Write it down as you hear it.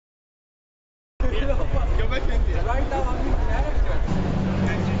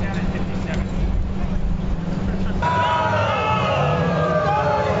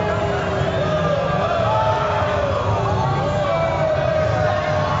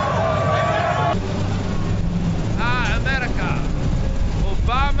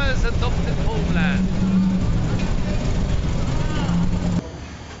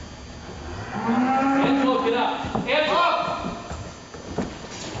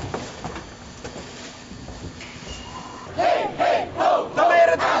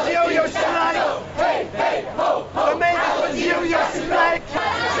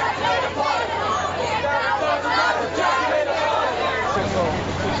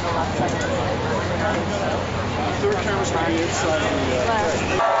Third camera's going to be inside the...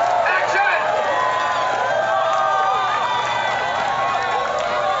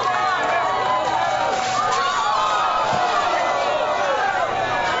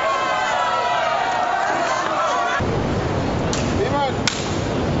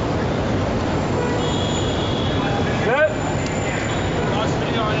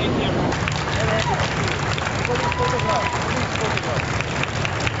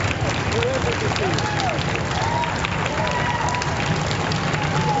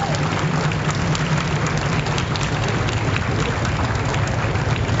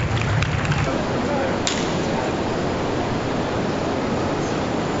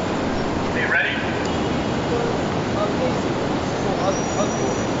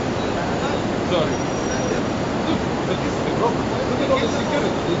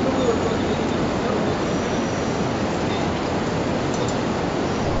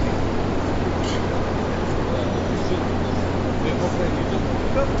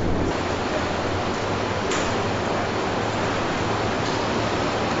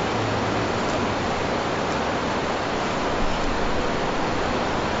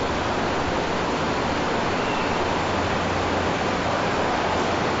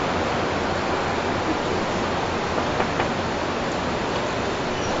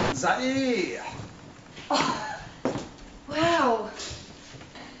 Oh, wow.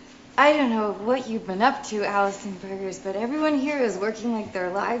 I don't know what you've been up to, Allison Burgers, but everyone here is working like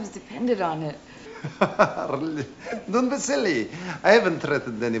their lives depended on it. Don't be silly. I haven't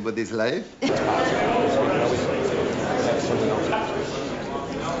threatened anybody's life.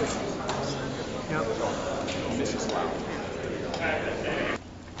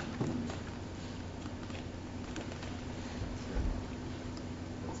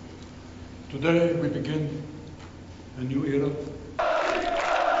 Today we begin a new era.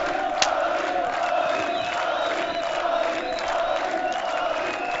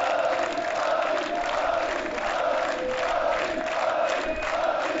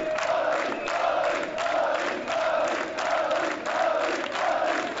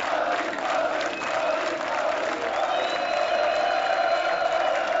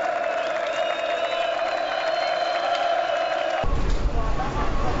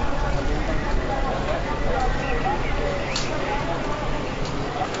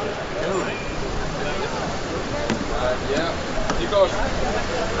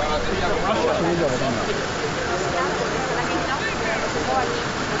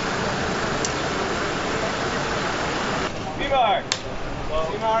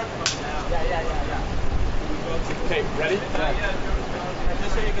 Okay, ready?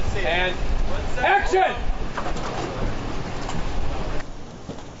 Just so you can see it. And action!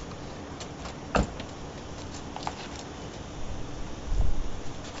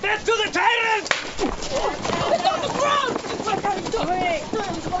 Get to the Titans! It's on the ground! What are you doing?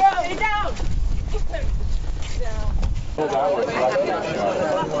 Stay down!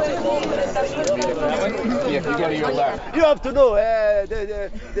 Yeah, you go to your left. You have to know,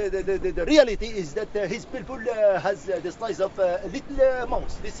 the reality is that his people has the size of a little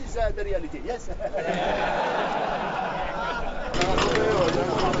mouse. This is the reality, yes?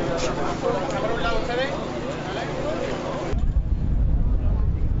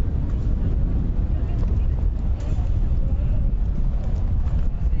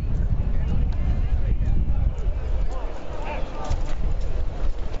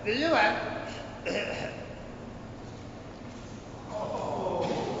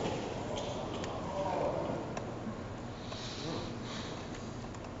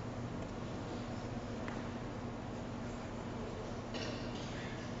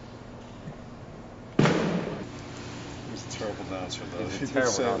 Terrible announcer, though. He's a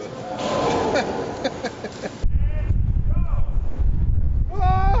terrible announcer.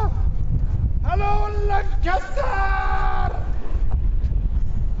 Hello, Lancaster!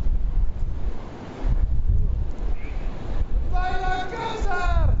 Bye,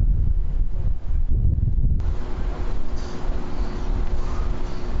 Lancaster!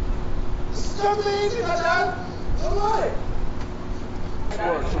 Stop me, madam! Don't worry!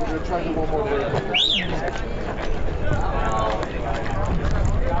 Sure, so we're going to try to do one more day.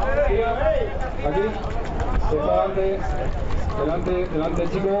 Aquí, delante, delante, delante,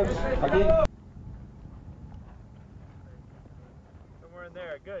 chicos, aquí. Somewhere in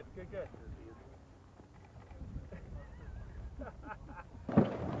there. Good, good, good.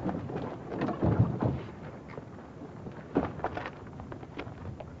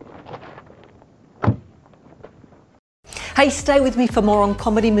 Hey, stay with me for more on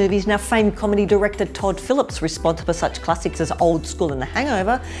comedy movies. Now, famed comedy director Todd Phillips, responsible for such classics as Old School and The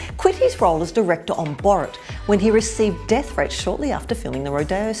Hangover, quit his role as director on Borat when he received death threats shortly after filming the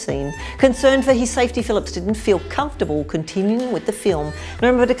rodeo scene. Concerned for his safety, Phillips didn't feel comfortable continuing with the film.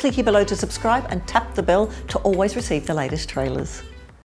 Remember to click here below to subscribe and tap the bell to always receive the latest trailers.